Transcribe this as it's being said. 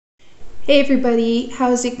Hey everybody,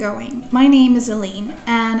 how's it going? My name is Aline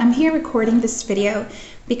and I'm here recording this video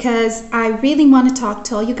because I really want to talk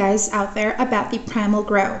to all you guys out there about the Primal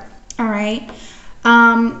Grow. Alright,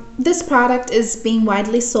 this product is being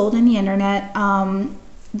widely sold on the internet.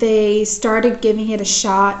 They started giving it a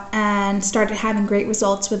shot and started having great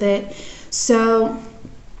results with it. So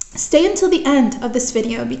stay until the end of this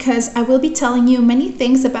video because I will be telling you many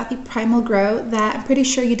things about the Primal Grow that I'm pretty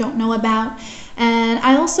sure you don't know about. And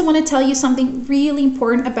I also want to tell you something really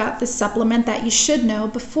important about this supplement that you should know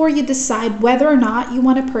before you decide whether or not you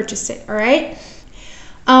want to purchase it, all right?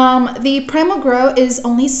 The Primal Grow is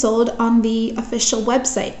only sold on the official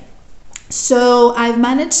website. So I've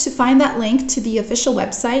managed to find that link to the official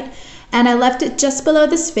website and I left it just below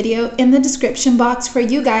this video in the description box for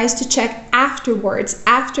you guys to check afterwards,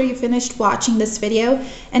 after you finished watching this video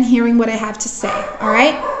and hearing what I have to say, all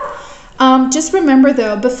right? Just remember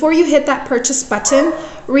though, before you hit that purchase button,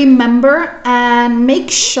 remember and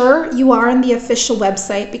make sure you are on the official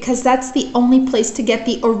website because that's the only place to get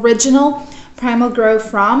the original Primal Grow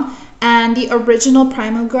from, and the original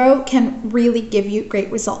Primal Grow can really give you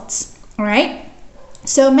great results, all right?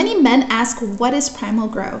 So many men ask, what is Primal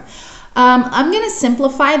Grow? I'm going to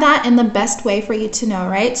simplify that in the best way for you to know,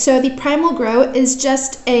 right? So the Primal Grow is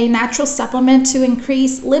just a natural supplement to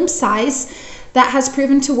increase limb size that has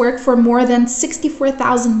proven to work for more than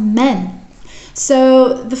 64,000 men.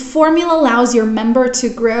 So the formula allows your member to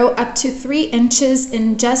grow up to 3 inches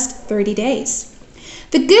in just 30 days.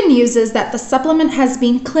 The good news is that the supplement has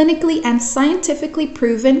been clinically and scientifically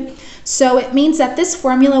proven, so it means that this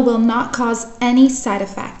formula will not cause any side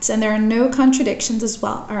effects, and there are no contradictions as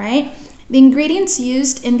well, all right? The ingredients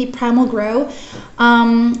used in the Primal Grow,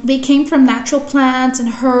 they came from natural plants and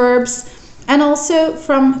herbs, and also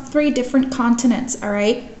from 3 different continents, all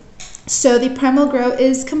right? So the Primal Grow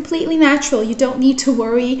is completely natural. You don't need to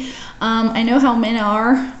worry. I know how men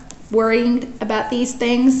are worrying about these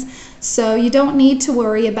things, so you don't need to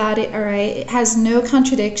worry about it, all right? It has no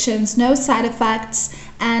contradictions, no side effects,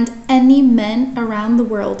 and any men around the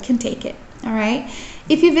world can take it, all right?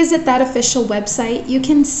 If you visit that official website, you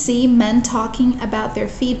can see men talking about their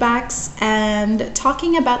feedbacks and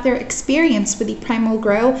talking about their experience with the Primal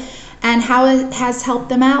Grow and how it has helped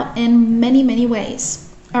them out in many, many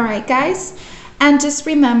ways. All right, guys? And just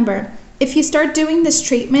remember, if you start doing this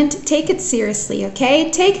treatment, take it seriously, okay?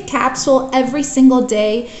 Take a capsule every single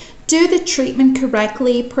day. Do the treatment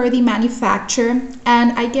correctly per the manufacturer,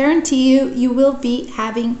 and I guarantee you, you will be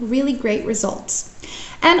having really great results.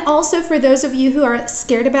 And also for those of you who are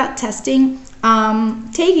scared about testing,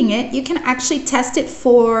 taking it, you can actually test it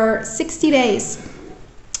for 60 days.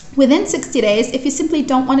 Within 60 days, if you simply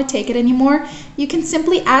don't want to take it anymore, you can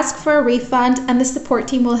simply ask for a refund and the support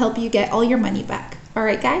team will help you get all your money back. All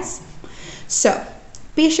right, guys? So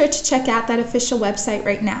be sure to check out that official website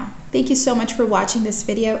right now. Thank you so much for watching this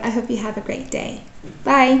video. I hope you have a great day.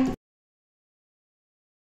 Bye.